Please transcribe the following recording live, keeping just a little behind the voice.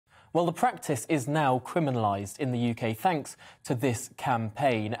Well, the practice is now criminalised in the UK thanks to this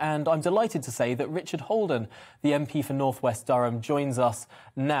campaign. And I'm delighted to say that Richard Holden, the MP for North West Durham, joins us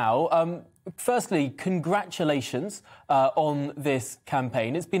now. Firstly, congratulations on this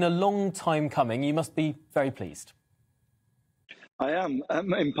campaign. It's been a long time coming. You must be very pleased. I am.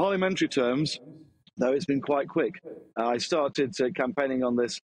 In parliamentary terms, though, it's been quite quick. I started campaigning on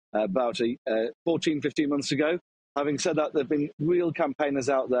this about 14, 15 months ago. Having said that, there have been real campaigners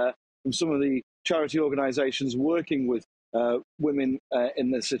out there from some of the charity organisations working with women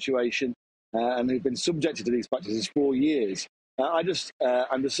in this situation and who've been subjected to these practices for years. I'm just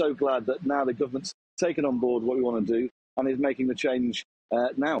so glad that now the government's taken on board what we want to do and is making the change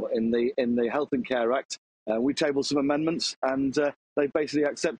now in the Health and Care Act. We tabled some amendments and they've basically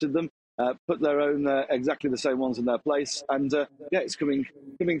accepted them. Put their own exactly the same ones in their place, and yeah, it's coming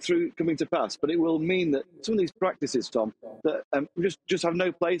to pass. But it will mean that some of these practices, Tom, that just have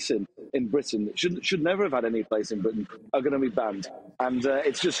no place in Britain, should never have had any place in Britain, are going to be banned. And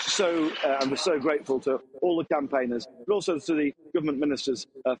it's just so I'm so grateful to all the campaigners, but also to the government ministers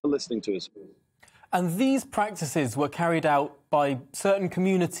for listening to us. And these practices were carried out by certain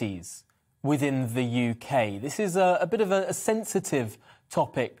communities within the UK. This is a bit of a sensitive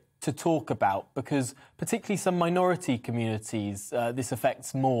topic to talk about, because particularly some minority communities, this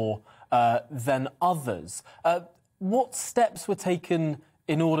affects more than others. What steps were taken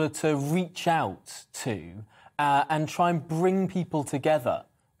in order to reach out to and try and bring people together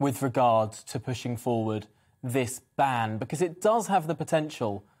with regard to pushing forward this ban? Because it does have the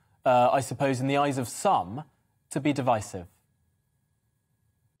potential, I suppose, in the eyes of some, to be divisive.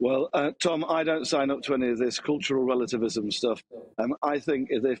 Well, Tom, I don't sign up to any of this cultural relativism stuff. I think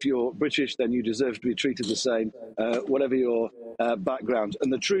if you're British, then you deserve to be treated the same, whatever your background.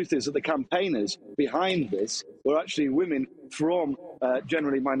 And the truth is that the campaigners behind this were actually women from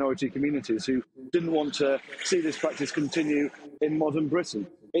generally minority communities who didn't want to see this practice continue in modern Britain.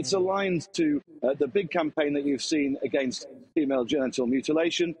 It's aligned to the big campaign that you've seen against female genital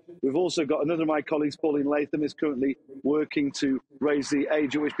mutilation. We've also got another of my colleagues, Pauline Latham, is currently working to raise the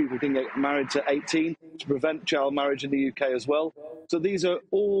age at which people can get married to 18 to prevent child marriage in the UK as well. So these are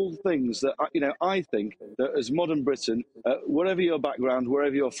all things that, I think that as modern Britain, whatever your background,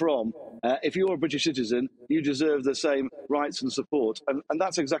 wherever you're from, if you're a British citizen, you deserve the same rights and support. And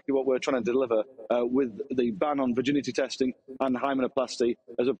that's exactly what we're trying to deliver with the ban on virginity testing and hymenoplasty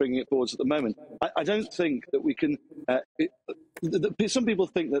as we're bringing it forwards at the moment. I don't think that we can... some people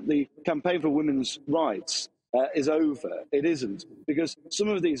think that the campaign for women's rights is over. It isn't, because some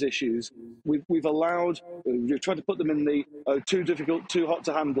of these issues we've tried to put them in the too difficult, too hot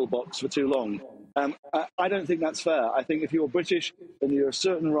to handle box for too long. I don't think that's fair. I think if you're British, then there are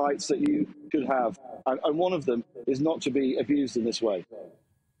certain rights that you should have, and one of them is not to be abused in this way.